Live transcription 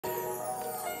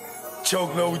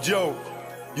Choke no joke,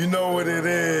 you know what it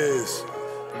is.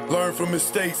 Learn from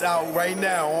mistakes out right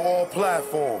now on all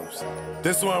platforms.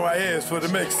 This one right here is for the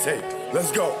mixtape.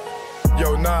 Let's go.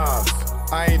 Yo, Nas,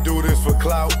 I ain't do this for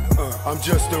clout. I'm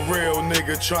just a real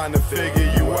nigga trying to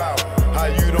figure you out. How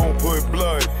you don't put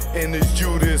blood in this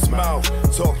Judas mouth.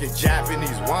 Talking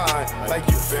Japanese wine like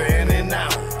you fanning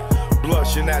out.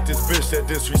 Blushing at this bitch that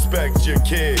disrespects your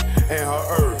kid and her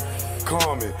earth.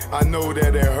 Carmen, I know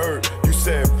that it hurt. You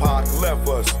said Pac left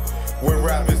us. When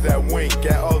rappers that wink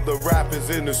at other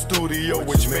rappers in the studio,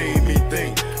 which made me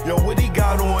think, yo, what he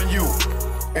got on you?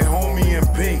 And homie in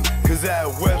pink, cause at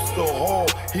Webster Hall,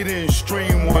 he didn't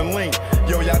stream one link.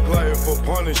 Yo, y'all glutton for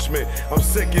punishment. I'm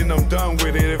sick and I'm done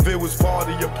with it. If it was part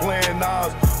of your plan,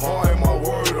 Nas, hard my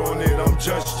word on it. I'm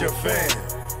just your fan.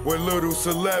 With little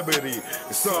celebrity,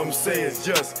 some say it's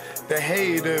just the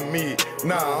hate in me.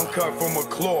 Nah, I'm cut from a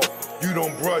cloth. You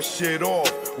don't brush shit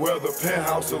off. Well, the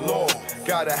penthouse of law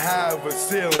gotta have a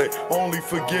ceiling. Only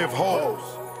forgive hoes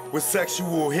with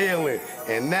sexual healing.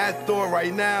 And that thought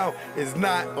right now is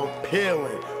not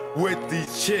appealing. With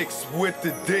these chicks, with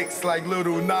the dicks like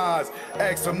Little Nas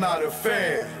X, I'm not a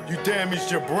fan. You damaged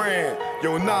your brand.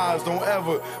 Yo, Nas, don't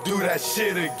ever do that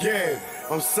shit again.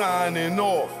 I'm signing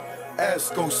off.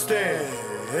 Esco stand.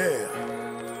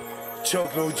 Yeah.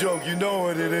 Choke no joke, you know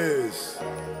what it is.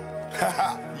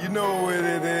 You know what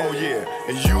it is. Oh yeah,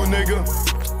 and you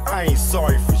nigga, I ain't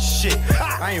sorry for shit.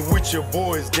 I ain't with your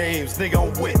boys' games, nigga,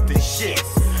 I'm with the shits.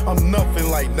 I'm nothing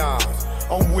like Nas,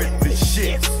 I'm with the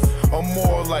shits. I'm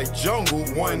more like Jungle,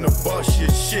 wanting to bust your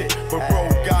shit. But bro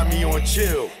got me on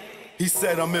chill. He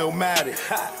said I'm illmatic,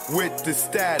 with the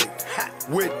static,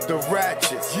 with the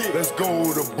ratchets. Let's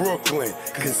go to Brooklyn,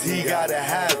 cause he gotta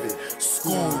have it.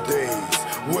 School days,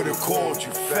 would've called you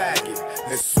faggot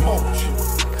and smoked you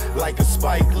like a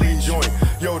Spike Lee joint.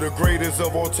 Yo, the greatest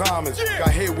of all timers,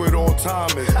 got hit with all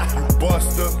timers. You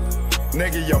buster,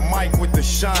 nigga, your mic with the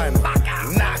shiner.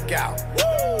 Knockout.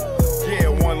 Yeah,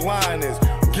 one-liners,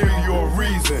 give you a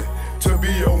reason to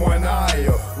be a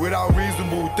one-eyer without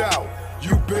reasonable doubt.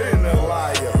 You been a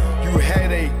liar. You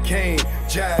headache Kane,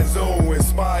 Jazzo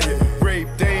inspired. Rape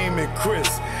Dame and Chris,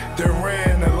 then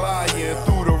ran the lion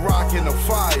through the rock and the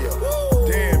fire.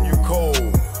 Damn, you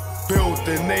cold. Built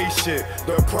the nation,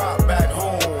 the crop back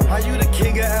home. How you the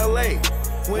king of LA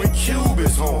when Cube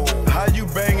is home? How you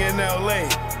banging LA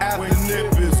after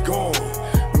Nip is gone?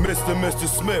 Mr.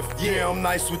 Smith, yeah, I'm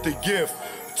nice with the gift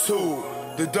too.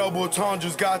 The double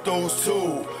entendres got those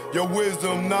too. Your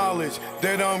wisdom, knowledge,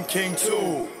 that I'm king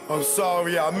too. I'm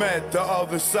sorry I met the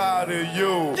other side of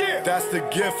you. That's the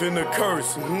gift and the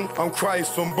curse. I'm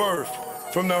Christ from birth.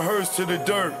 From the hearse to the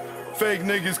dirt. Fake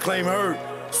niggas claim hurt.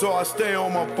 So I stay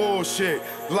on my bullshit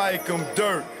like I'm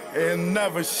dirt. And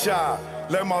never shy.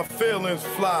 Let my feelings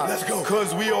fly. Let's go.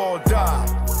 Cause we all die.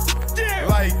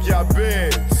 Like your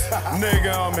beds.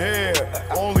 Nigga, I'm here.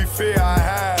 Only fear I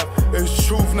have is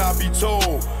truth not be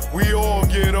told. We all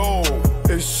get old.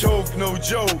 It's choke no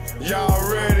joke. Y'all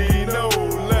already know.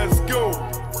 Let's go.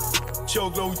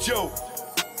 Choke no joke.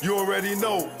 You already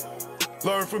know.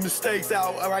 Learn from mistakes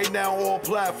out right now on all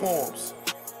platforms.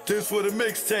 This for the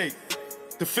mixtape.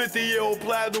 The 50-year-old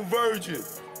platinum virgin.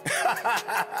 I'm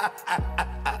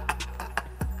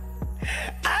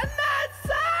not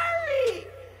sorry.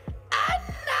 I'm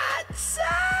not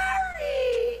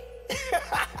sorry.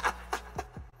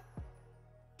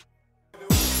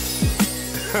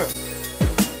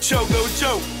 Choke no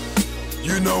joke.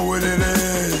 You know what it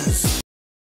is.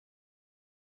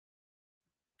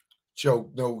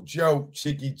 Choke no joke.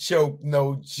 Chicky choke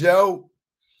no joke.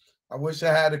 I wish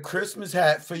I had a Christmas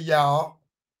hat for y'all.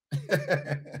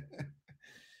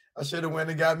 I should have went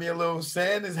and got me a little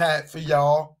Santa's hat for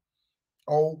y'all.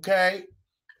 Okay.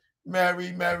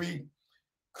 Merry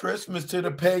Christmas to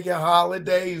the pagan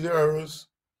holidays,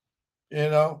 you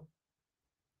know.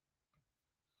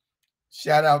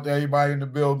 Shout out to everybody in the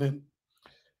building.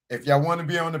 If y'all want to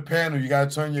be on the panel, you got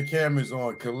to turn your cameras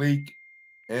on. Khalik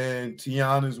and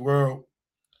Tiana's World.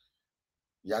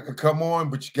 Y'all can come on,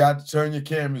 but you got to turn your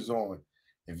cameras on.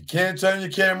 If you can't turn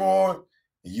your camera on,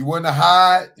 and you want to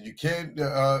hide, you can't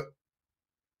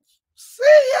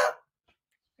see ya.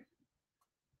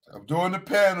 I'm doing the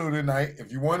panel tonight.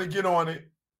 If you want to get on it,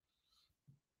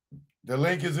 the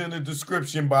link is in the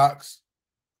description box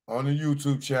on the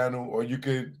YouTube channel, or you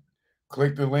could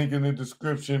click the link in the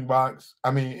description box.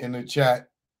 I mean, in the chat.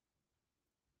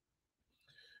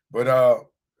 But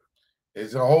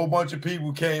there's a whole bunch of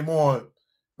people came on,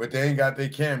 but they ain't got their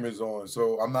cameras on.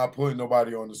 So I'm not putting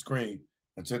nobody on the screen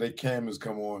until their cameras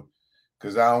come on,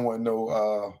 because I don't want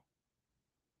no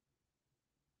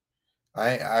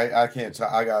I can't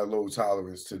I got a low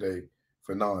tolerance today.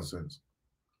 for nonsense.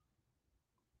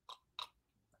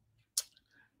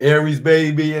 Aries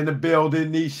baby in the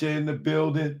building, Nisha in the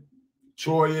building,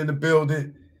 Troy in the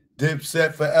building,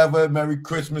 Dipset forever. Merry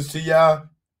Christmas to y'all.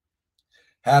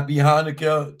 Happy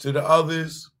Hanukkah to the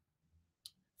others.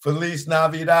 Feliz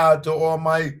Navidad to all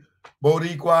my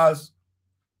Boricuas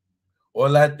or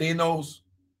Latinos.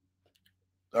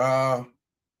 I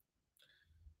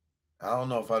don't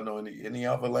know if I know any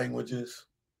other languages.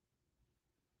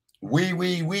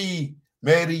 Oui.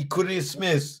 Merry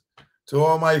Christmas to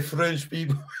all my French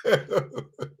people.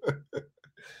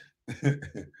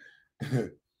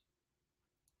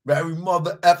 Merry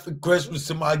mother effing Christmas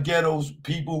to my ghettos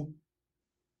people.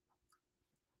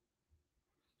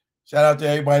 Shout out to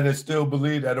everybody that still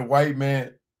believe that a white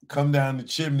man come down the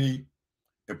chimney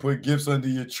and put gifts under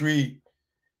your tree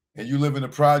and you live in the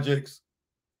projects.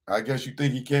 I guess you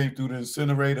think he came through the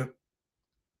incinerator.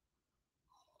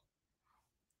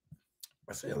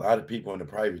 I see a lot of people in the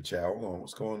private chat. Hold on,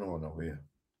 what's going on over here?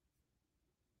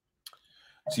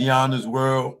 Tiana's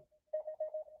World.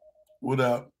 What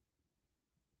up?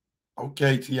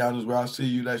 Okay, Tiana's World. I see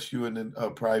you. That's you in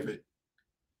the private.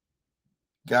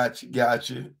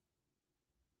 Gotcha.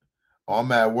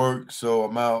 I'm at work, so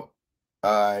I'm out.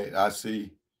 All right, I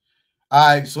see. All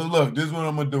right, so look, this is what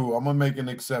I'm going to do. I'm going to make an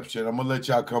exception. I'm going to let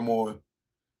y'all come on.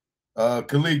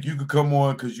 Khalik, you can come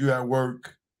on because you at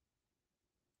work.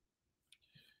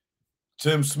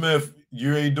 Tim Smith,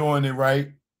 you ain't doing it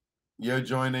right. Your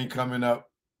joint ain't coming up.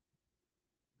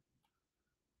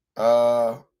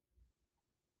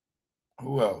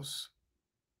 Who else?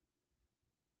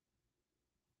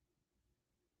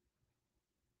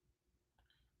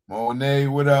 Monet,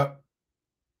 what up?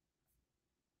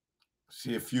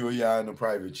 See a few of y'all in the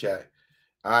private chat.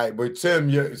 All right, but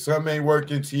Tim, something ain't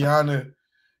working. Tiana,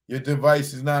 your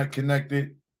device is not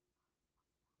connected.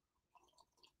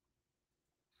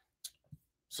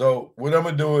 So what I'm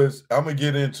going to do is I'm going to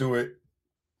get into it.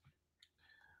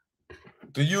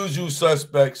 The usual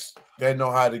suspects that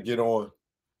know how to get on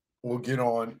will get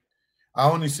on. I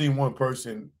only see one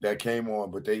person that came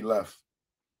on, but they left.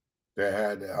 That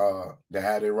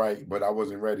had it right, but I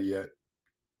wasn't ready yet.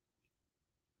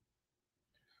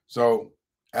 So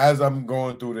as I'm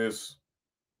going through this,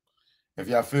 if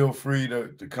y'all feel free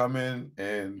to come in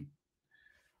and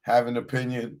have an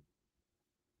opinion,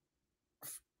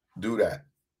 do that.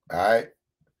 All right.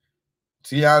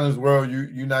 Tiana's World,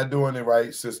 you're not doing it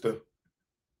right, sister.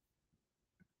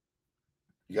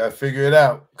 You gotta figure it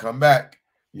out. Come back.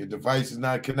 Your device is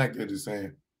not connected, it's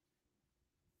saying.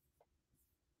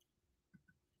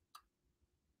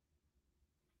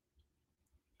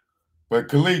 But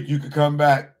Khalik, you can come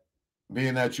back.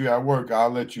 Being that you at work, I'll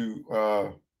let you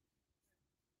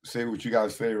say what you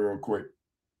guys say real quick.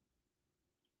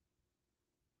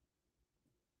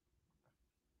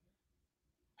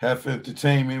 Hef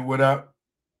Entertainment, what up?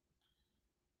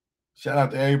 Shout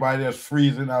out to everybody that's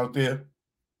freezing out there.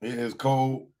 It is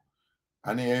cold.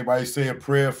 I need everybody to say a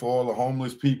prayer for all the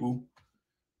homeless people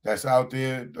that's out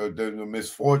there, the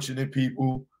misfortunate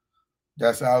people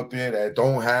that's out there that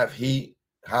don't have heat,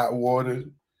 hot water.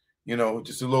 You know,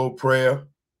 just a little prayer.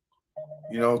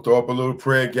 You know, throw up a little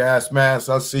prayer gas mask.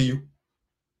 I'll see you.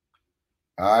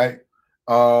 All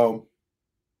right.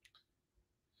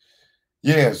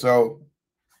 Yeah, so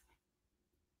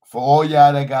for all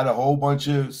y'all that got a whole bunch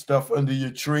of stuff under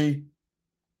your tree,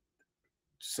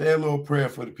 say a little prayer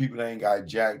for the people that ain't got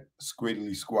jack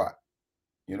squiddly squat.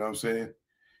 You know what I'm saying?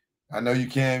 I know you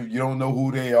don't know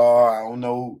who they are. I don't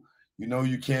know,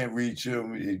 you can't reach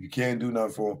them. You can't do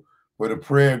nothing for them. But a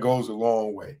prayer goes a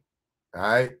long way. All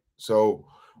right? So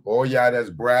all y'all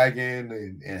that's bragging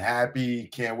and happy,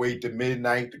 can't wait to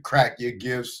midnight to crack your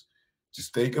gifts,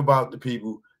 just think about the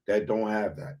people that don't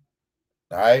have that.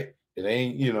 All right? It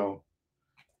ain't,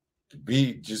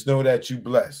 just know that you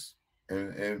blessed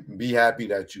and be happy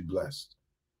that you blessed.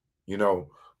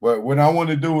 But what I want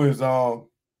to do is,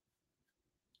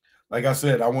 like I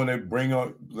said, I want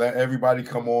to let everybody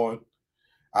come on.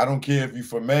 I don't care if you're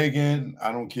for Megan.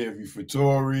 I don't care if you're for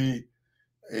Tory.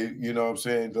 You know what I'm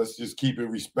saying? Let's just keep it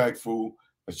respectful.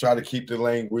 Let's try to keep the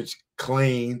language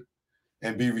clean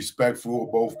and be respectful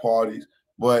of both parties.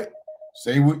 But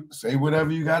say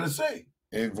whatever you got to say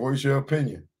and voice your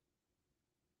opinion.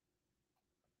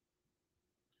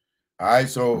 All right,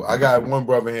 so I got one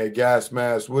brother here, Gas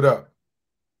Mask. What up?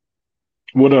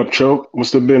 What up, Choke?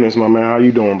 What's the business, my man? How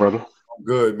you doing, brother? I'm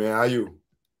good, man. How you?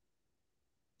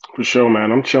 For sure,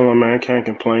 man. I'm chilling, man. Can't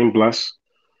complain. Blessed.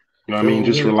 You know what I mean?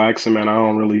 Just relaxing, man. I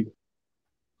don't really...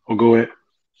 Oh, go ahead.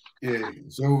 Yeah.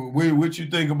 So what you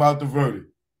think about the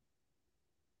verdict?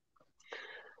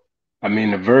 I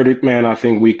mean, the verdict, man, I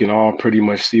think we can all pretty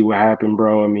much see what happened,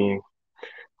 bro. I mean,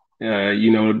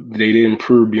 they didn't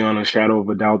prove beyond a shadow of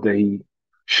a doubt that he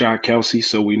shot Kelsey,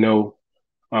 so we know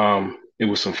it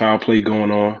was some foul play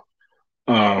going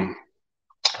on.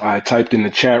 I typed in the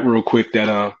chat real quick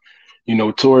that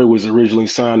Tory was originally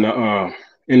signed to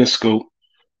Interscope,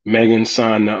 Megan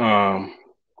signed to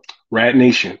Rat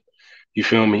Nation. You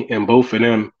feel me? And both of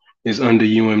them is under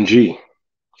UMG.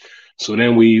 So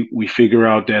then we figure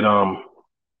out that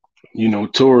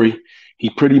Tory, he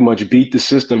pretty much beat the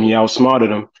system. He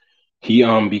outsmarted him. He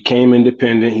became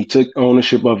independent. He took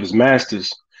ownership of his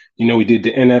masters. He did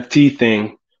the NFT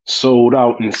thing, sold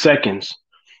out in seconds.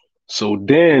 So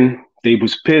then they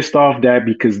was pissed off that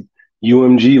because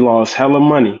UMG lost hella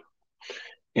money.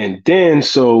 And then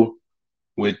so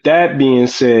with that being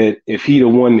said, if he'd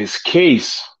have won this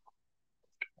case,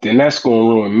 then that's gonna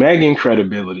ruin Megan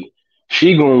credibility.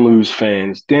 She gonna lose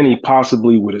fans. Then he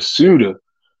possibly would have sued her.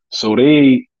 So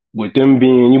with them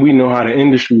being, we know how the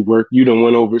industry work. You done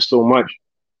went over so much.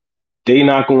 They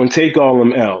not gonna take all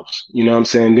them L's. You know what I'm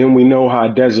saying? Then we know how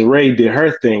Desiree did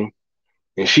her thing,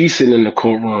 and she's sitting in the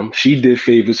courtroom. She did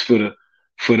favors for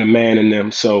the man and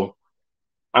them. So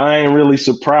I ain't really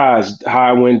surprised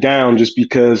how it went down just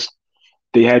because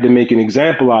they had to make an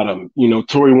example out of him.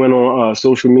 Tory went on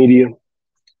social media.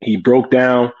 He broke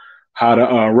down how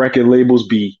the record labels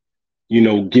be,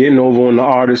 getting over on the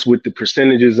artists with the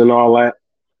percentages and all that.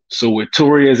 So with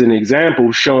Tory as an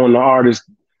example, showing the artists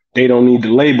they don't need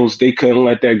the labels, they couldn't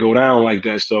let that go down like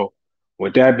that. So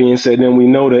with that being said, then we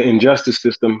know the injustice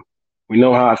system. We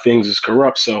know how things is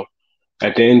corrupt. So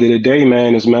at the end of the day,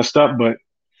 man, it's messed up, but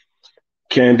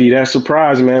can't be that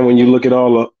surprised, man, when you look at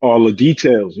all the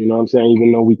details. You know what I'm saying?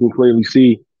 Even though we can clearly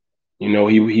see,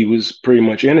 he was pretty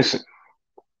much innocent.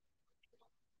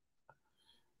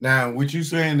 Now, what you're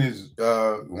saying is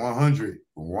 100.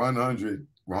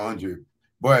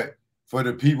 But for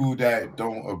the people that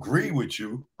don't agree with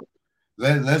you,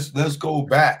 let's go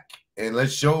back and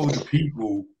let's show the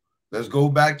people. Let's go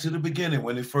back to the beginning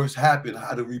when it first happened,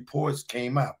 how the reports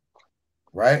came out,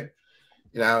 right?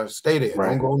 Stay there. Right.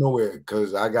 Don't go nowhere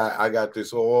because I got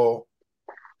this all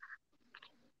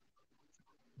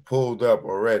pulled up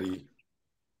already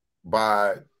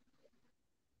by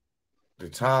the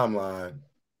timeline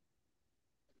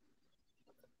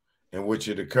in which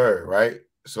it occurred, right?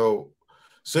 So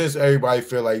since everybody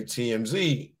feel like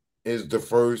TMZ is the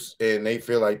first and they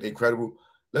feel like they're credible,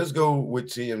 let's go with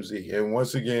TMZ. And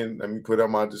once again, let me put up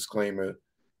my disclaimer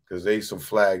because they some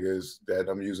flaggers that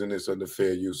I'm using this under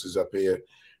fair uses up here.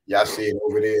 Y'all see it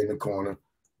over there in the corner,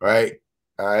 right?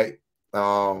 All right.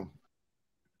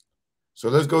 So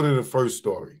let's go to the first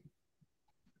story.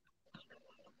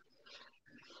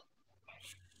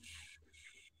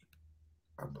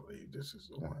 I believe this is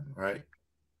the one, right?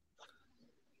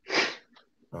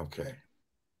 Okay.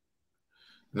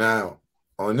 Now,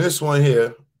 on this one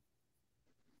here,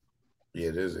 yeah,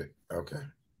 it is it. Okay.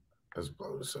 Let's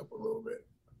blow this up a little bit.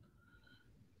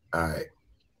 All right.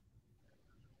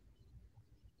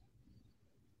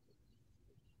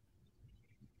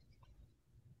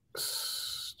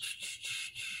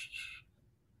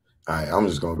 All right, I'm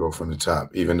just going to go from the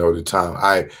top, even though the time. All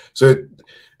right, so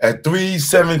at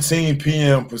 3:17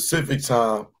 p.m. Pacific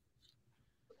time,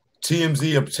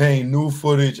 TMZ obtained new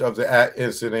footage of the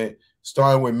incident,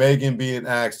 starting with Megan being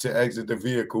asked to exit the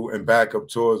vehicle and back up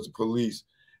towards the police.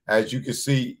 As you can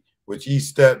see, with each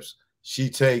steps she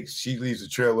takes, she leaves a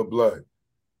trail of blood.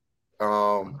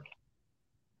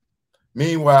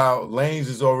 Meanwhile, Lanes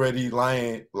is already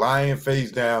lying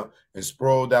face down and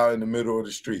sprawled out in the middle of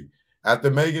the street.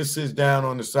 After Megan sits down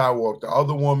on the sidewalk, the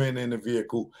other woman in the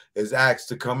vehicle is asked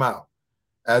to come out.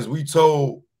 As we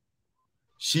told,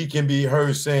 she can be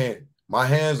heard saying, "My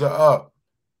hands are up,"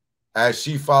 as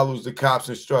she follows the cops'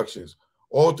 instructions.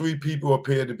 All three people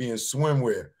appear to be in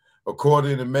swimwear.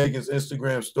 According to Megan's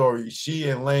Instagram story, she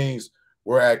and Lanes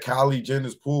were at Kylie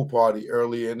Jenner's pool party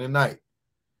earlier in the night.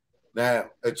 Now,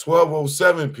 at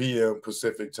 12:07 p.m.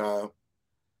 Pacific time,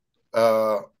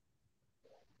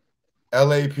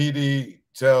 LAPD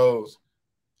tells,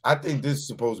 I think this is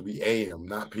supposed to be AM,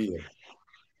 not PM,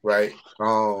 right?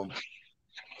 Hold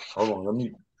on, let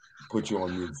me put you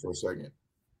on mute for a second.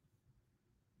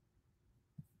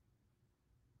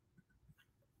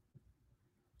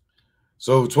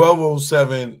 So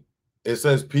 12:07, it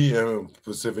says PM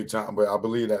Pacific time, but I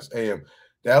believe that's AM.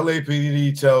 The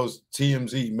LAPD tells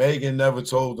TMZ Megan never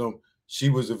told them she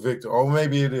was a victim. Or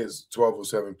maybe it is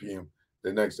 12:07 p.m.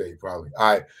 the next day, probably.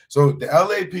 All right. So the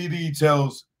LAPD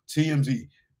tells TMZ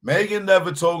Megan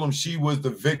never told them she was the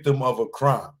victim of a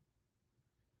crime.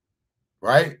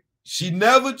 Right? She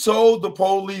never told the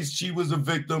police she was a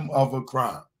victim of a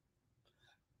crime.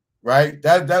 Right?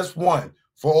 That's one.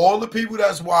 For all the people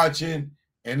that's watching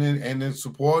and in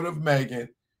support of Megan,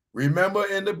 remember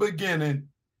in the beginning,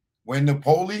 when the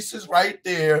police is right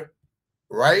there,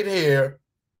 right here,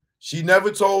 she never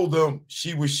told them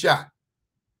she was shot.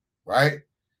 Right?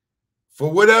 For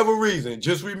whatever reason,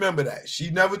 just remember that. She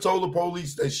never told the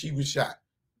police that she was shot.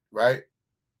 Right?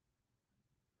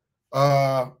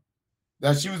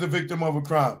 That she was a victim of a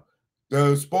crime.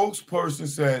 The spokesperson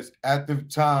says at the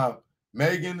time,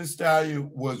 Megan Thee Stallion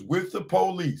was with the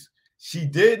police. She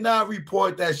did not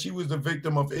report that she was the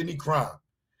victim of any crime.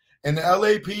 And the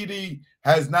LAPD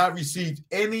has not received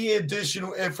any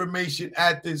additional information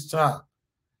at this time.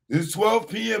 It's 12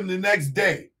 p.m. the next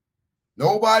day.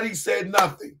 Nobody said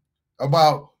nothing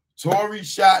about Tory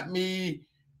shot me,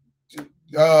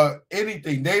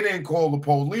 anything. They didn't call the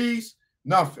police,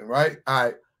 nothing, right? All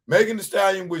right. Megan Thee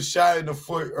Stallion was shot in the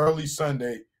foot early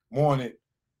Sunday morning,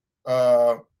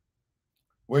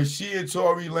 where she and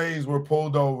Tory Lanez were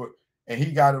pulled over and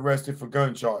he got arrested for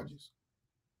gun charges.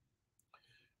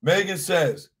 Megan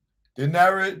says, the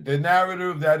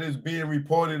narrative that is being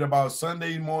reported about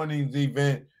Sunday morning's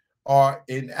event are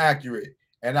inaccurate,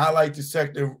 and I like to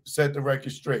set the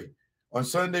record straight. On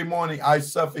Sunday morning, I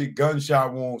suffered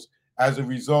gunshot wounds as a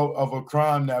result of a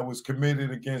crime that was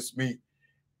committed against me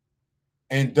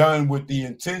and done with the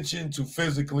intention to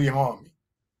physically harm me,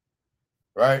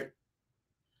 right?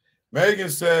 Megan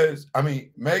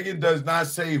does not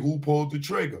say who pulled the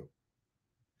trigger,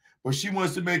 but she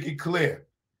wants to make it clear.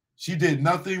 She did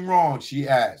nothing wrong, she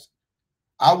asked.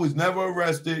 I was never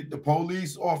arrested. The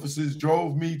police officers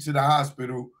drove me to the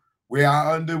hospital where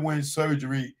I underwent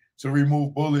surgery to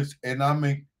remove bullets, and I'm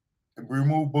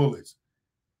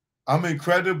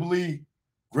incredibly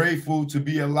grateful to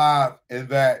be alive and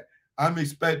that I'm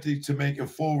expected to make a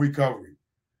full recovery.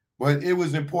 But it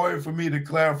was important for me to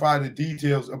clarify the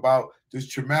details about this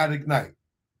traumatic night.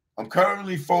 I'm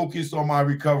currently focused on my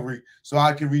recovery so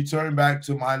I can return back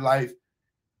to my life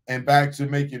and back to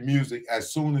making music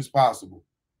as soon as possible.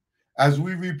 As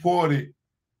we reported,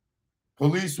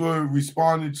 police were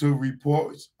responding to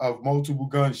reports of multiple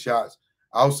gunshots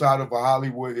outside of a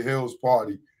Hollywood Hills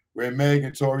party where Meg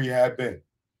and Tory had been.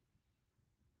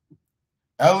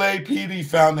 LAPD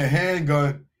found a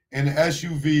handgun in an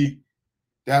SUV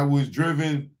that was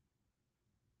driven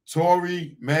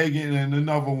Tory, Megan, and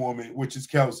another woman, which is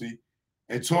Kelsey,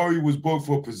 and Tory was booked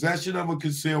for possession of a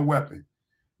concealed weapon.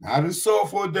 Not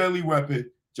assault for a deadly weapon,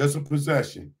 just a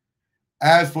possession.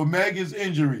 As for Megan's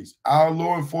injuries, our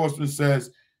law enforcement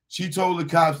says she told the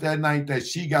cops that night that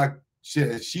she cut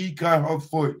her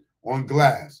foot on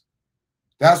glass.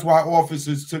 That's why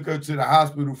officers took her to the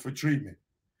hospital for treatment.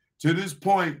 To this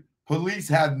point, police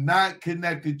have not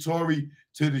connected Tory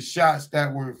to the shots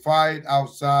that were fired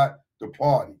outside the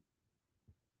party.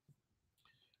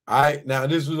 All right, now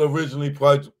this was originally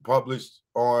published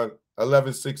on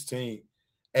 11:16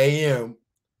 a.m.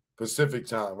 Pacific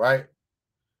time, right?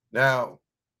 Now,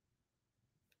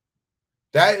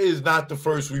 that is not the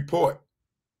first report,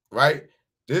 right?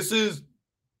 This is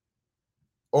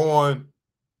on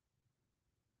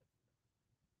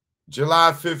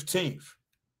July 15th,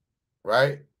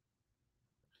 right?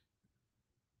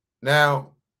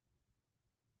 Now,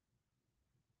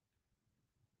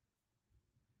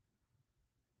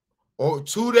 or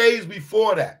 2 days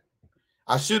before that,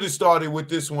 I should have started with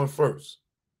this one first,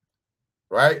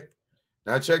 right?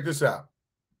 Now, check this out.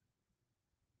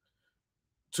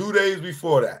 2 days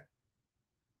before that,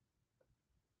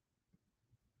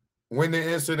 when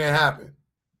the incident happened.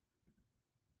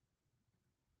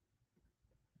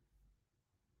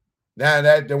 Now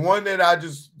that the one I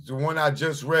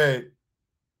just read,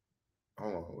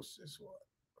 hold on, what's this one?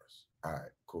 All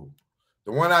right, cool.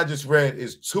 The one I just read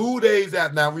is 2 days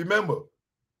after. Now remember,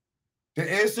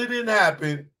 the incident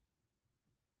happened.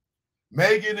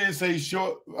 Megan didn't say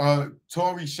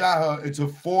Tory shot her until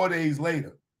 4 days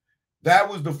later. That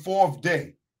was the fourth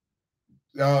day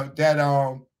that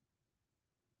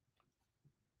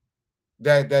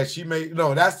she made.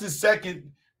 No, that's the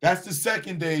second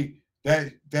day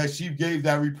that she gave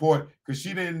that report, because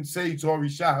she didn't say Tory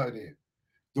shot her there.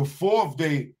 The fourth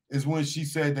day is when she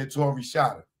said that Tory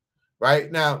shot her.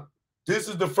 Right? Now, this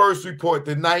is the first report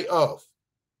the night of.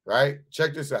 Right?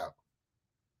 Check this out.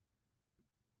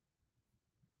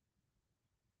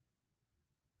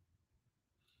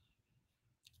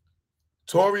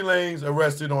 Tory Lanez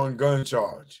arrested on gun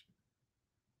charge.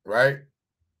 Right?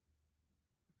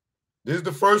 This is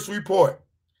the first report.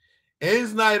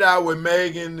 Ends night out with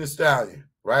Megan Thee Stallion.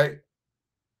 Right?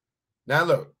 Now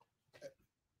look.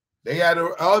 They had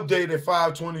an update at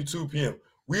 5:22 p.m.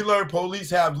 We learned police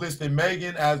have listed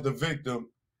Megan as the victim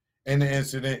in the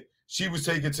incident. She was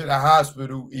taken to the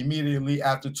hospital immediately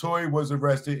after Tory was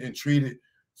arrested and treated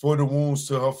for the wounds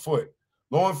to her foot.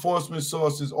 Law enforcement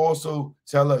sources also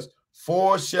tell us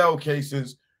 4 shell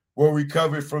casings were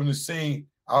recovered from the scene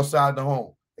outside the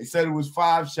home. They said it was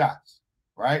 5 shots,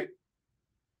 right?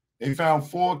 They found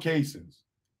 4 casings.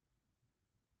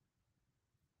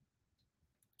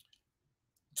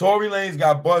 Tory Lanez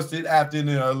got busted after an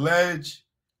alleged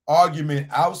argument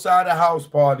outside a house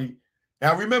party.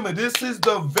 Now, remember, this is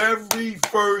the very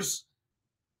first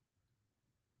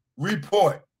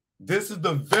report. This is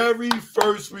the very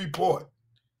first report.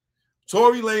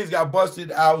 Tory Lanez got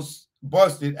busted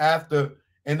after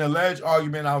an alleged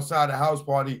argument outside a house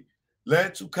party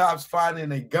led to cops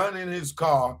finding a gun in his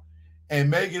car, and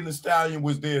Megan Thee Stallion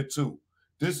was there too.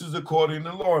 This is according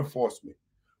to law enforcement.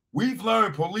 We've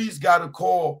learned police got a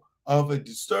call of a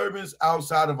disturbance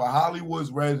outside of a Hollywood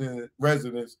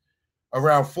residence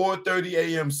around 4:30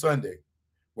 a.m. Sunday.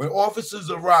 When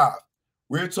officers arrived,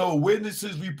 we're told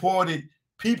witnesses reported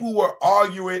people were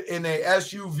arguing in a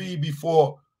SUV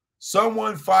before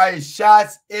someone fired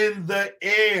shots in the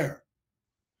air.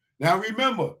 Now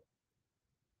remember,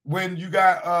 when you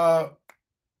got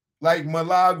like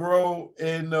Milagro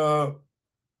and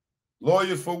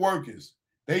Lawyers for Workers,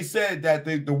 they said that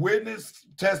the witness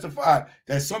testified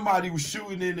that somebody was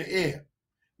shooting in the air.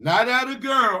 Not at a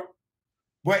girl,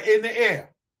 but in the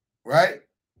air, right?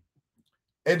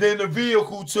 And then the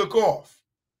vehicle took off.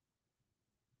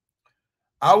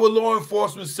 Our law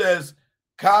enforcement says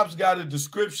cops got a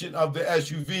description of the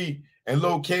SUV and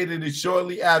located it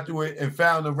shortly afterward and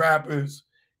found the rappers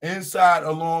inside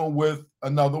along with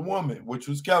another woman, which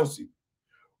was Kelsey.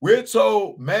 We're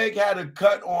told Meg had a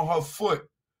cut on her foot,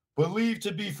 believed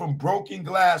to be from broken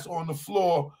glass on the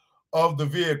floor of the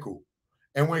vehicle.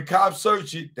 And when cops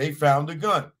searched it, they found a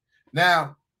gun.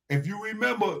 Now, if you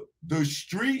remember the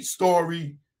street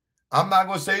story, I'm not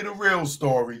going to say the real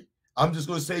story. I'm just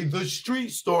going to say the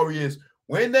street story is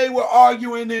when they were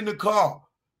arguing in the car,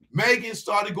 Megan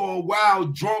started going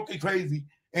wild, drunk and crazy,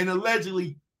 and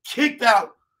allegedly kicked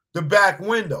out the back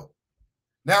window.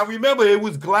 Now, remember, it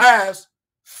was glass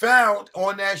found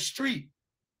on that street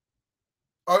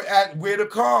or at where the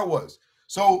car was.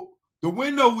 So the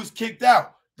window was kicked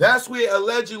out. That's where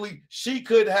allegedly she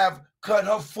could have cut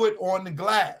her foot on the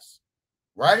glass,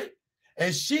 right?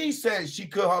 And she said she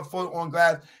cut her foot on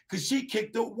glass because she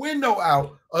kicked the window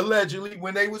out, allegedly,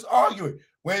 when they was arguing.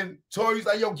 When Tory's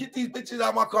like, yo, get these bitches out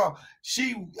of my car.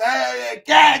 She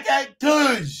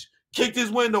kicked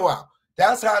his window out.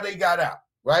 That's how they got out,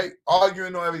 right?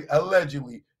 Arguing on everything,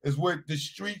 allegedly, is what the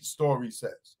street story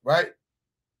says, right?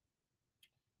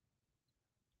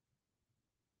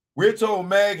 We're told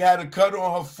Meg had a cut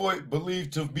on her foot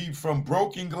believed to be from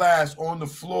broken glass on the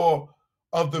floor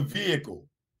of the vehicle.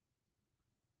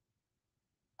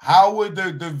 How would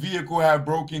the vehicle have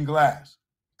broken glass?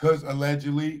 Because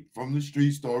allegedly, from the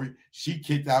street story, she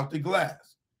kicked out the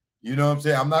glass. You know what I'm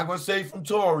saying? I'm not going to say from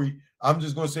Tory. I'm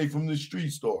just going to say from the street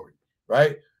story,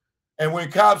 right? And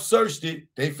when cops searched it,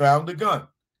 they found the gun.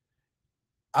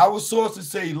 Our sources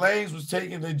say Lanez was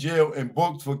taken to jail and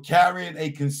booked for carrying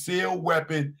a concealed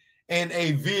weapon in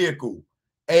a vehicle,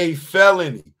 a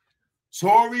felony.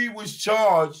 Tory was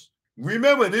charged.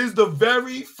 Remember, this is the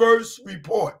very first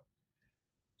report.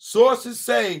 Sources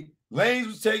say Lanez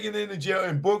was taken into jail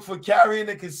and booked for carrying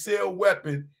a concealed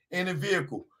weapon in a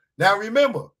vehicle. Now,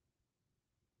 remember,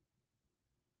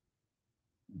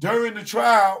 during the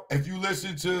trial, if you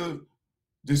listen to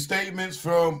the statements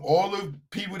from all the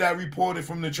people that reported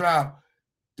from the trial,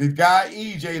 the guy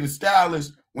EJ, the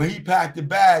stylist, when he packed the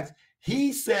bags,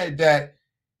 he said that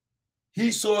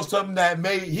he saw something that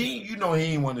made he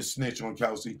didn't want to snitch on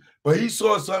Kelsey, but he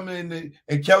saw something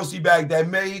in Kelsey bag that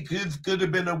could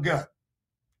have been a gun.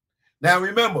 Now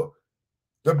remember,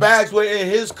 the bags were in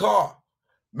his car.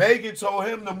 Megan told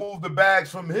him to move the bags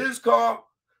from his car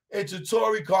into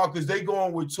Tory's car because they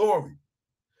going with Tory.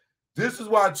 This is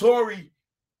why Tory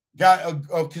got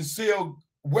a concealed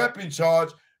weapon charge,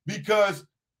 because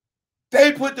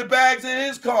they put the bags in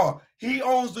his car. He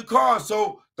owns the car,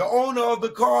 so the owner of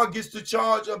the car gets the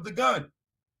charge of the gun.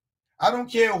 I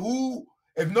don't care who,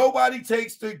 if nobody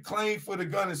takes the claim for the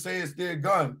gun and says it's their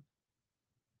gun,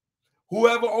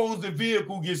 whoever owns the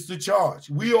vehicle gets the charge.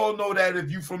 We all know that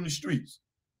if you from the streets.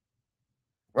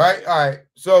 Right? All right.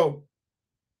 So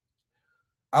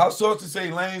our sources say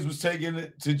Lanez was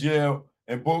taken to jail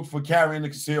and booked for carrying a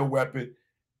concealed weapon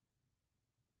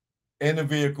in the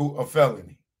vehicle, a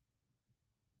felony.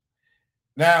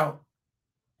 Now,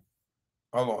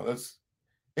 hold on.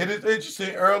 It is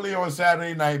interesting, early on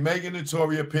Saturday night, Megan and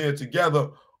Tory appeared together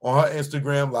on her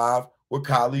Instagram Live with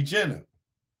Kylie Jenner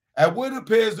at what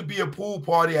appears to be a pool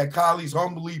party at Kylie's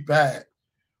Homely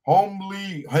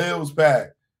Hills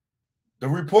pad. The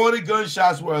reported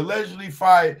gunshots were allegedly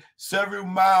fired several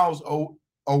miles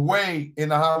away in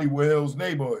the Hollywood Hills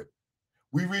neighborhood.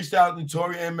 We reached out to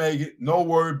Tory and Megan, no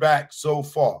word back so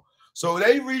far. So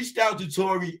they reached out to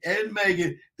Tory and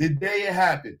Megan the day it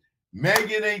happened.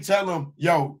 Megan ain't tell them,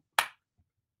 yo,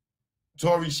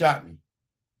 Tory shot me.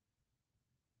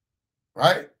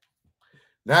 Right?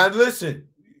 Now listen,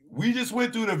 we just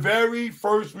went through the very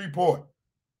first report.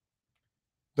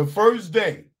 The first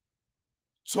day,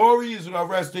 Tory is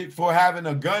arrested for having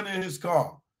a gun in his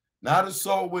car, not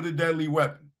assault with a deadly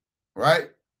weapon. Right?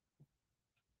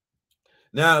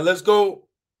 Now let's go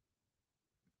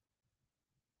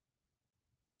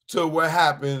to what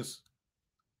happens.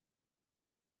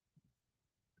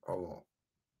 Hold on.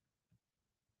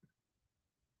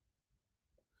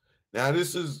 Now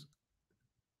this is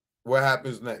what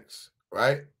happens next,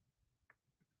 right?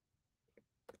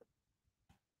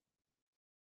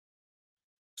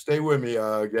 Stay with me,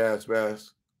 Gas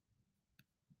Bass.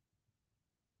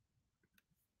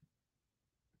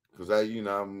 Because I'm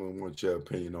gonna want your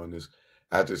opinion on this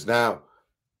after this. Now,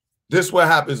 this is what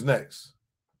happens next.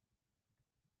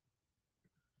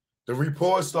 The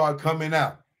reports start coming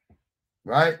out,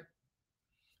 right?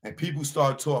 And people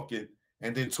start talking,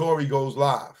 and then Tory goes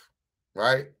live,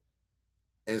 right?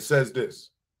 And says this.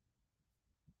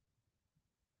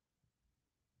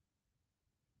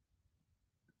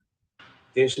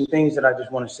 There's some things that I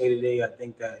just want to say today. I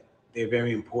think that they're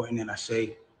very important, and I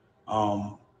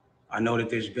know that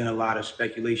there's been a lot of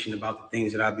speculation about the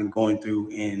things that I've been going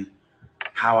through and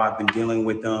how I've been dealing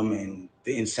with them and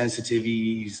the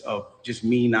insensitivities of just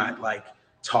me not like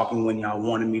talking when y'all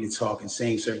wanted me to talk and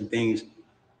saying certain things.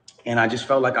 And I just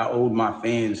felt like I owed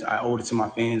it to my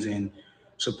fans and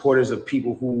supporters of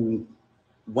people who,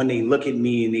 when they look at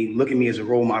me and they look at me as a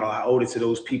role model, I owed it to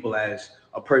those people as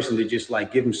a person to just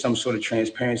like give them some sort of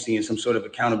transparency and some sort of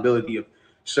accountability of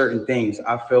certain things.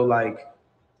 I feel like,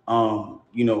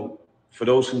 for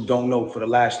those who don't know, for the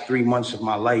last 3 months of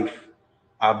my life,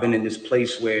 I've been in this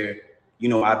place where,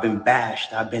 I've been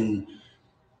bashed. I've been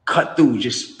cut through,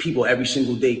 just people every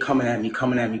single day coming at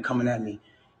me.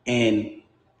 And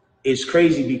it's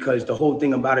crazy because the whole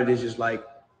thing about it is just like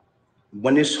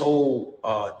when this whole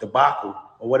debacle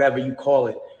or whatever you call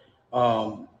it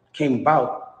came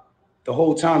about, the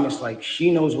whole time it's like she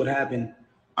knows what happened,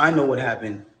 I know what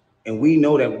happened, and we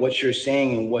know that what you're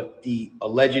saying and what the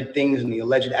alleged things and the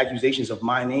alleged accusations of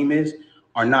my name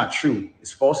are not true.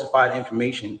 It's falsified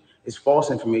information. It's false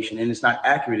information, and it's not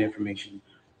accurate information.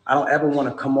 I don't ever want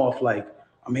to come off like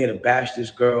I'm here to bash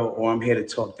this girl or I'm here to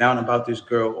talk down about this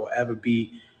girl or ever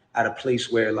be at a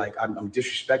place where like I'm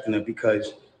disrespecting her,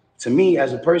 because to me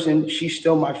as a person, she's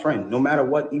still my friend. No matter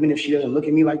what, even if she doesn't look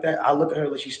at me like that, I look at her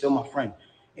like she's still my friend.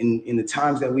 In the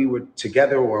times that we were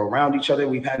together or around each other,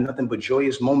 we've had nothing but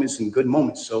joyous moments and good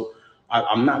moments. So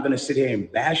I'm not going to sit here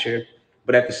and bash her.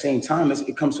 But at the same time,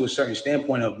 it comes to a certain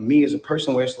standpoint of me as a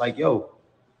person where it's like, yo,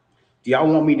 do y'all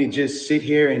want me to just sit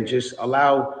here and just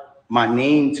allow my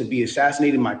name to be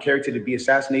assassinated, my character to be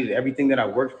assassinated, everything that I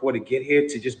worked for to get here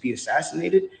to just be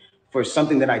assassinated for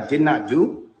something that I did not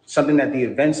do, something that the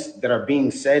events that are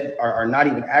being said are not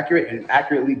even accurate and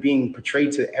accurately being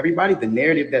portrayed to everybody? The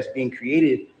narrative that's being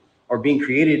created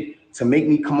to make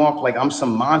me come off like I'm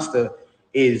some monster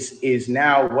is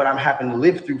now what I'm having to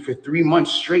live through for 3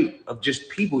 months straight of just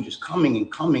people just coming.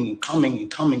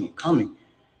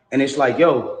 And it's like,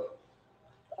 yo,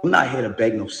 I'm not here to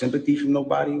beg no sympathy from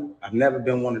nobody. I've never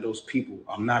been one of those people.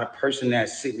 I'm not a person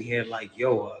that's sitting here like,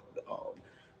 yo,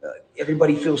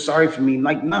 everybody feels sorry for me.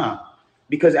 Like, nah,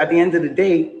 because at the end of the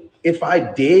day, if I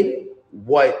did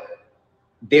what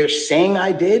they're saying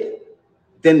I did,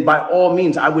 then by all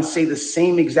means, I would say the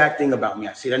same exact thing about me.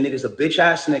 I say that nigga's a bitch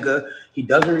ass nigga. He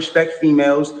doesn't respect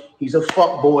females. He's a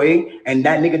fuck boy, and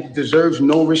that nigga deserves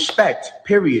no respect,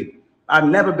 period. I've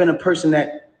never been a person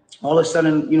that all of a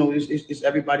sudden, it's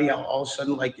everybody all of a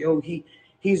sudden like, yo,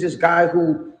 he's this guy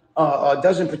who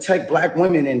doesn't protect black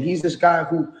women, and he's this guy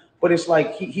who, but it's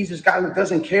like he's this guy who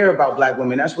doesn't care about black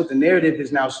women. That's what the narrative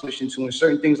is now switching to, and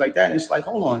certain things like that. And it's like,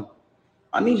 hold on,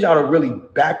 I need y'all to really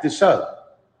back this up.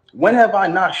 When have I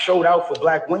not showed out for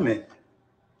black women?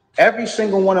 Every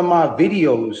single one of my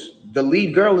videos, the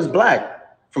lead girl is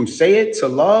black. From Say It to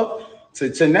Love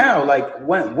to now. Like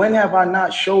when have I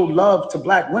not showed love to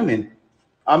black women?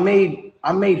 I made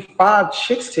 5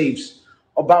 chicks tapes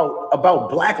about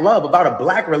black love, about a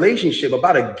black relationship,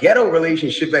 about a ghetto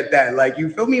relationship at that. Like,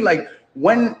 you feel me? Like,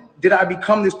 when did I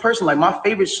become this person? Like my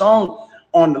favorite song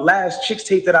on the last Chicks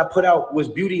tape that I put out was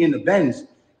Beauty in the Benz.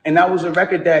 And that was a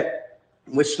record that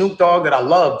with Snoop Dogg that I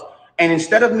loved. And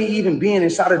instead of me even being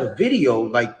inside of the video,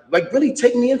 like really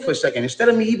take me in for a second. Instead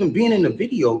of me even being in the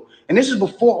video, and this is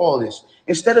before all this,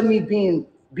 instead of me being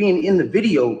in the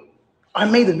video, I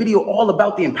made the video all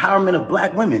about the empowerment of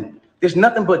Black women. There's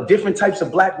nothing but different types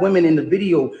of Black women in the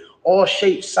video, all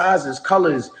shapes, sizes,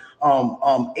 colors,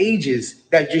 ages,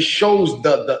 that just shows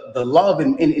the love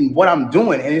in what I'm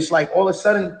doing. And it's like all of a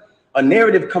sudden a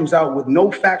narrative comes out with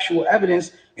no factual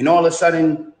evidence, and all of a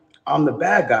sudden I'm the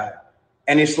bad guy.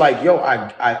 And it's like, yo,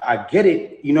 I get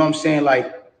it. You know what I'm saying?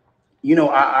 Like, you know,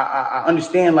 I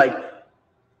understand, like,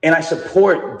 and I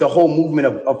support the whole movement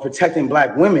of protecting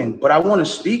Black women, but I want to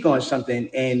speak on something.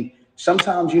 And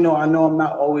sometimes, you know I'm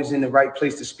not always in the right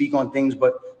place to speak on things,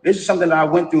 but this is something that I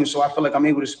went through, and so I feel like I'm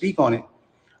able to speak on it.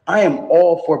 I am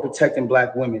all for protecting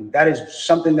Black women. That is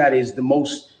something that is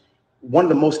one of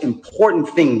the most important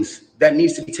things that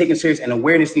needs to be taken serious, and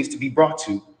awareness needs to be brought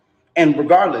to. And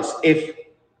regardless, if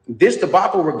this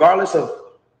debacle, regardless of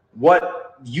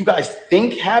what you guys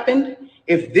think happened,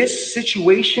 if this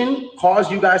situation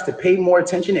caused you guys to pay more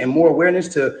attention and more awareness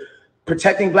to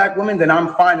protecting Black women, then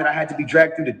I'm fine that I had to be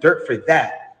dragged through the dirt for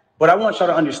that. But I want y'all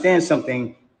to understand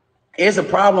something. There's a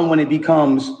problem when it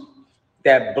becomes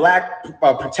that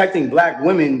protecting Black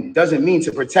women doesn't mean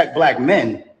to protect Black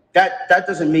men. That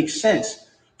doesn't make sense.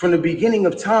 From the beginning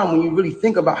of time, when you really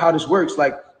think about how this works,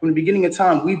 like from the beginning of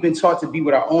time, we've been taught to be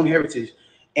with our own heritage.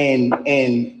 And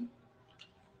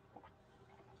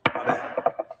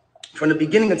from the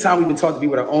beginning of time, we've been taught to be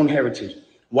with our own heritage.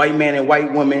 White man and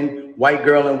white woman, white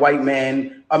girl and white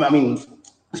man. I mean,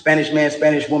 Spanish man,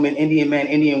 Spanish woman, Indian man,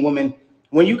 Indian woman.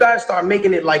 When you guys start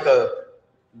making it like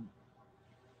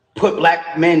put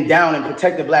Black men down and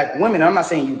protect the Black women, I'm not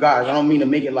saying you guys, I don't mean to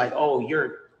make it like, oh,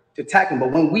 you're attacking,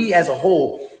 but when we as a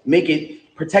whole make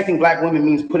it protecting Black women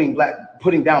means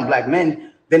putting down Black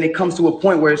men, then it comes to a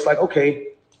point where it's like, okay,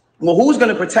 well, who's going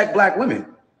to protect Black women?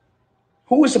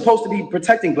 Who is supposed to be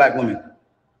protecting Black women?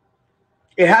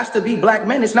 It has to be Black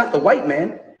men. It's not the white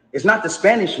man. It's not the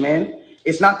Spanish man.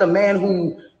 It's not the man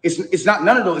who, it's not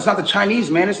none of those. It's not the Chinese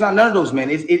man. It's not none of those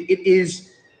men. It is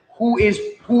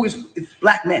it's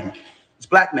Black men. It's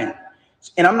Black men.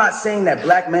 And I'm not saying that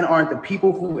Black men aren't the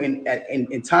people who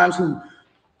in times who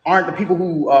aren't the people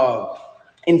who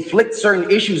inflict certain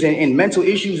issues and mental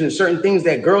issues and certain things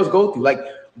that girls go through. Like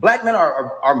Black men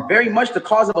are very much the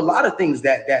cause of a lot of things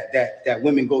that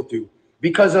women go through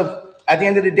because of, at the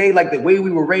end of the day, like the way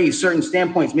we were raised, certain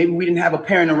standpoints. Maybe we didn't have a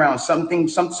parent around. Some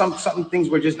things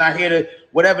were just not here to,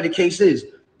 whatever the case is.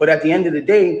 But at the end of the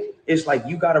day, it's like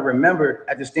you got to remember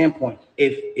at the standpoint,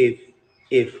 if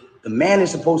the man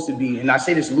is supposed to be, and I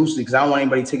say this loosely because I don't want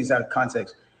anybody to take this out of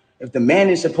context. If the man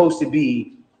is supposed to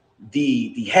be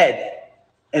the head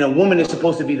and a woman is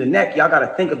supposed to be the neck, y'all got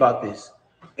to think about this.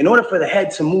 In order for the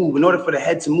head to move,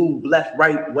 left,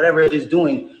 right, whatever it is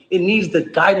doing, it needs the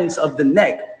guidance of the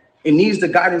neck. It needs the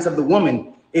guidance of the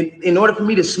woman. In order for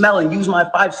me to smell and use my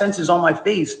 5 senses on my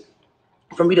face,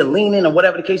 for me to lean in or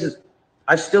whatever the case is,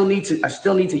 I still need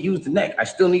to use the neck. I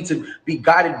still need to be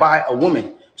guided by a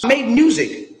woman. So I made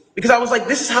music because I was like,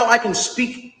 this is how I can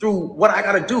speak through what I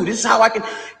got to do. This is how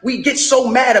we get so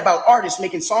mad about artists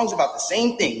making songs about the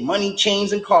same thing, money,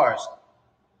 chains, and cars.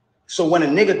 So when a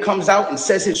nigga comes out and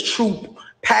says his true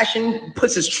passion,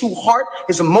 puts his true heart,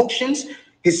 his emotions,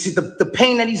 the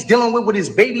pain that he's dealing with his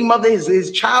baby mother,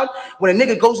 his child, when a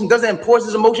nigga goes and does that and pours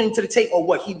his emotion into the tape, or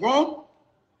what, he wrong?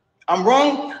 I'm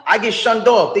wrong? I get shunned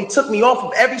off. They took me off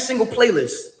of every single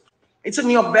playlist. They took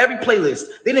me off of every playlist.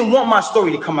 They didn't want my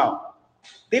story to come out.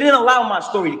 They didn't allow my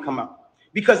story to come out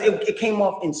because it came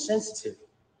off insensitive.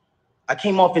 I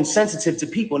came off insensitive to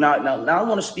people. Now I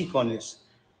want to speak on this.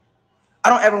 I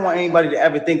don't ever want anybody to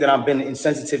ever think that I've been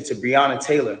insensitive to Breonna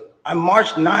Taylor. I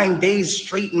marched 9 days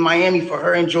straight in Miami for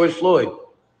her and George Floyd.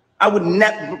 I would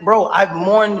never, bro, I've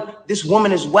mourned this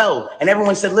woman as well. And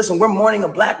everyone said, listen, we're mourning a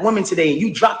Black woman today and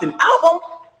you dropped an album?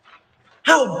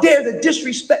 How dare the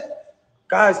disrespect?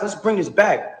 Guys, let's bring this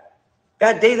back.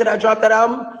 That day that I dropped that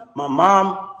album, my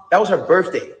mom, that was her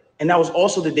birthday. And that was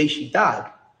also the day she died.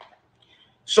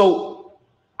 So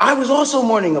I was also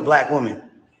mourning a Black woman,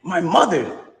 my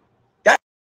mother.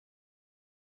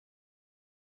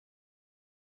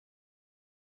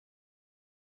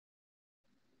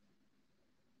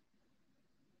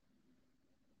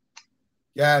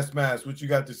 Gas Mask, what you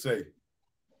got to say?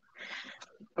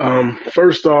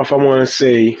 First off, I want to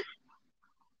say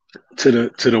to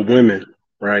the women,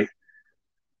 right?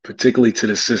 Particularly to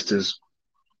the sisters,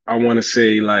 I want to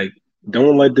say, like,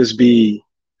 don't let this be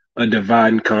a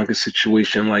divide and conquer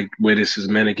situation like where this is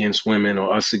men against women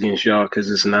or us against y'all, because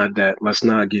it's not that. Let's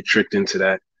not get tricked into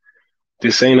that.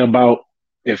 This ain't about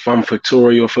if I'm for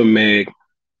Tory or for Meg.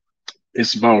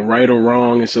 It's about right or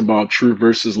wrong. It's about truth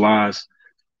versus lies.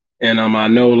 And I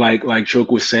know like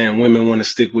Choke was saying, women want to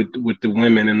stick with the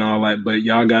women and all that, but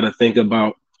y'all got to think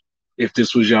about if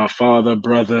this was your father,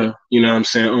 brother, you know what I'm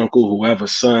saying, uncle, whoever,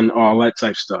 son, all that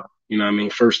type stuff. You know what I mean?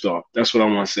 First off, that's what I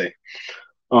want to say.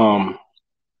 Um,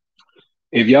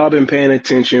 if y'all been paying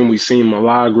attention, we seen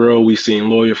Milagro, we seen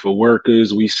Lawyer for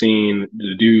Workers, we seen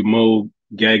the dude Mo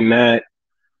Gagnat,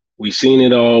 we seen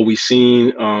it all. We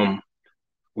seen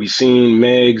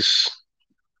Meg's.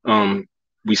 Um,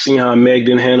 we seen how Meg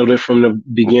didn't handle it from the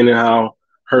beginning, how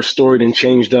her story done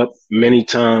changed up many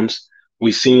times.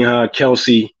 We seen how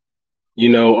Kelsey,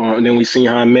 and then we seen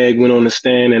how Meg went on the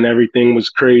stand and everything was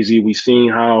crazy. We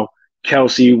seen how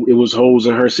Kelsey, it was holes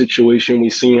in her situation. We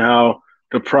seen how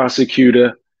the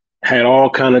prosecutor had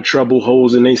all kind of trouble,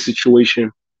 holes in their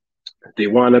situation. They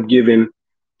wound up giving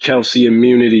Kelsey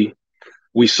immunity.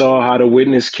 We saw how the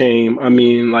witness came. I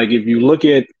mean, like if you look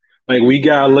at, like we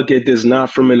gotta look at this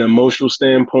not from an emotional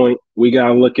standpoint. We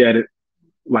gotta look at it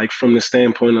like from the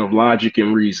standpoint of logic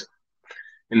and reason.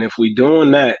 And if we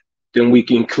doing that, then we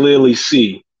can clearly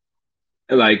see,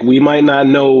 like we might not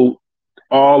know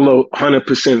all the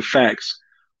 100% facts,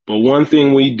 but one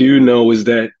thing we do know is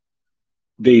that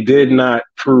they did not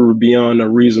prove beyond a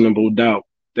reasonable doubt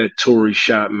that Tory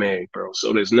shot Meg, bro.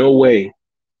 So there's no way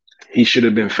he should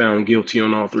have been found guilty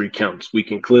on all three counts. We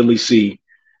can clearly see,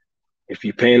 if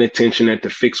you're paying attention, that the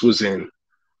fix was in.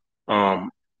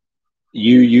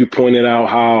 You pointed out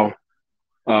how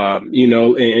and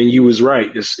you was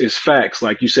right. It's facts.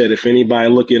 Like you said, if anybody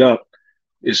look it up,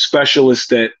 it's specialists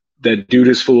that do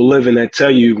this for a living that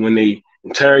tell you when they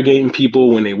interrogating people,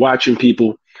 when they watching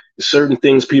people, there's certain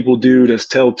things people do that's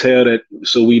telltale, that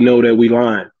so we know that we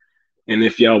lying. And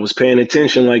if y'all was paying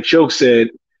attention, like Choke said,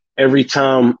 every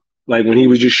time, like when he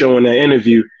was just showing that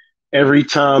interview, every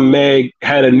time Meg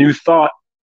had a new thought,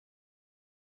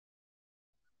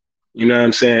 you know what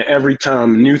I'm saying? Every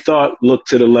time, new thought, look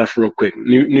to the left real quick.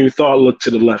 New thought, look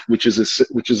to the left, which is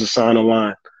a sign of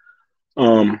lying.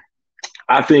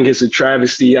 I think it's a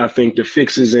travesty. I think the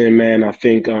fix is in, man. I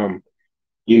think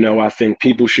I think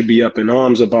people should be up in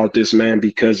arms about this, man,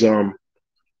 because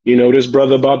this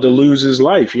brother about to lose his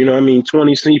life. You know what I mean?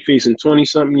 Facing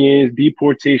 20-something years,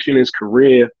 deportation, his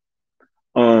career.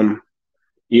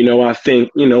 I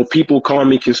think, people call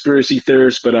me conspiracy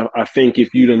theorist, but I think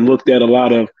if you done looked at a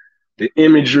lot of the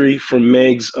imagery from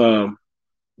Meg's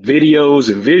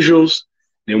videos and visuals,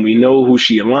 then we know who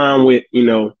she aligned with.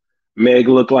 Meg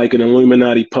looked like an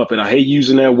Illuminati puppet. I hate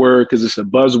using that word because it's a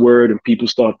buzzword and people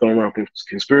start throwing around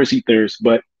conspiracy theorists.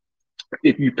 But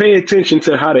if you pay attention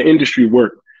to how the industry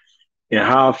works and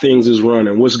how things is run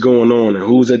and what's going on and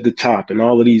who's at the top and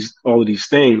all of these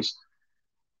things,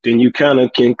 then you kind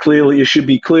of can clearly, it should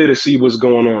be clear to see what's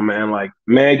going on, man. Like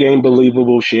Meg ain't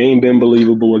believable. She ain't been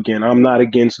believable again. I'm not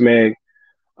against Meg.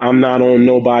 I'm not on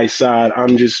nobody's side.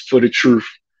 I'm just for the truth.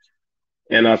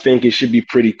 And I think it should be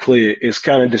pretty clear. It's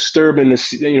kind of disturbing to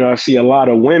see, I see a lot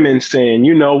of women saying,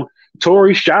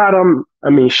 Tory shot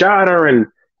her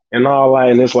and all that.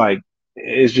 And it's like,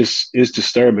 it's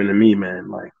disturbing to me, man.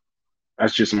 Like,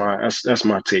 that's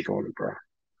my take on it, bro.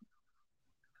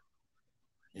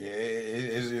 Yeah,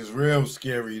 it's real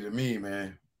scary to me,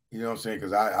 man. You know what I'm saying?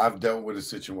 Because I've dealt with a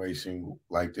situation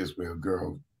like this where a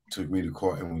girl took me to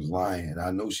court and was lying. And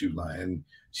I know she was lying.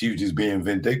 She was just being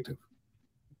vindictive.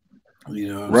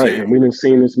 You know what I'm saying? And we've been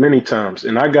seeing this many times.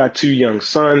 And I got 2 young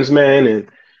sons, man. And,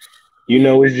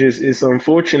 it's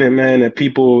unfortunate, man, that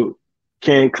people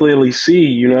can't clearly see,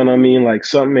 you know what I mean? Like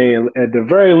something, at the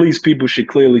very least, people should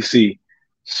clearly see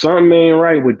something ain't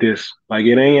right with this. Like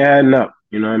it ain't adding up.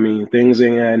 You know what I mean? Things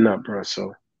ain't adding up, bro.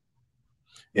 So,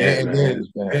 yeah, and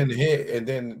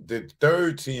then the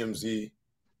third TMZ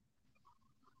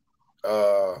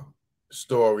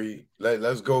story.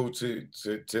 Let's go to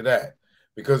that,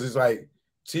 because it's like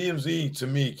TMZ to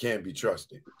me can't be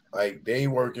trusted. Like they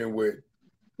working with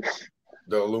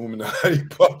the Illuminati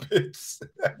puppets.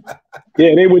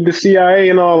 Yeah, they with the CIA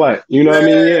and all that. You know what I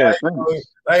mean? Yeah.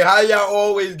 Like how y'all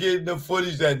always getting the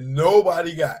footage that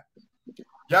nobody got?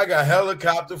 Y'all got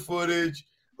helicopter footage.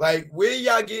 Like where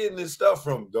y'all getting this stuff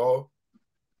from, dog?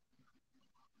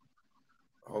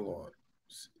 Hold on.